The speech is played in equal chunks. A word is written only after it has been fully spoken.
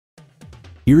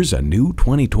Here's a new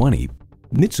 2020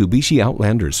 Mitsubishi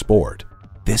Outlander Sport.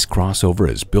 This crossover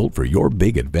is built for your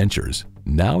big adventures.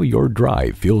 Now your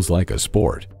drive feels like a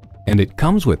sport. And it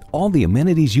comes with all the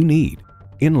amenities you need.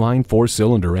 Inline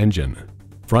 4-cylinder engine,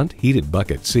 front heated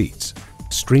bucket seats,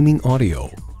 streaming audio,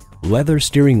 leather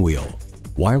steering wheel,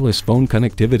 wireless phone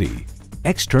connectivity,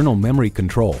 external memory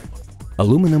control,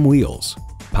 aluminum wheels,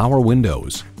 power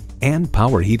windows, and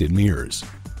power heated mirrors.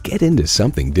 Get into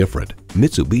something different.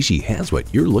 Mitsubishi has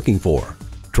what you're looking for.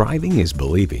 Driving is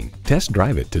believing. Test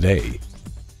drive it today.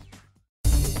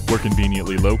 We're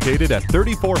conveniently located at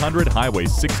 3400 Highway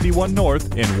 61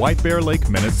 North in White Bear Lake,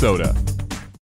 Minnesota.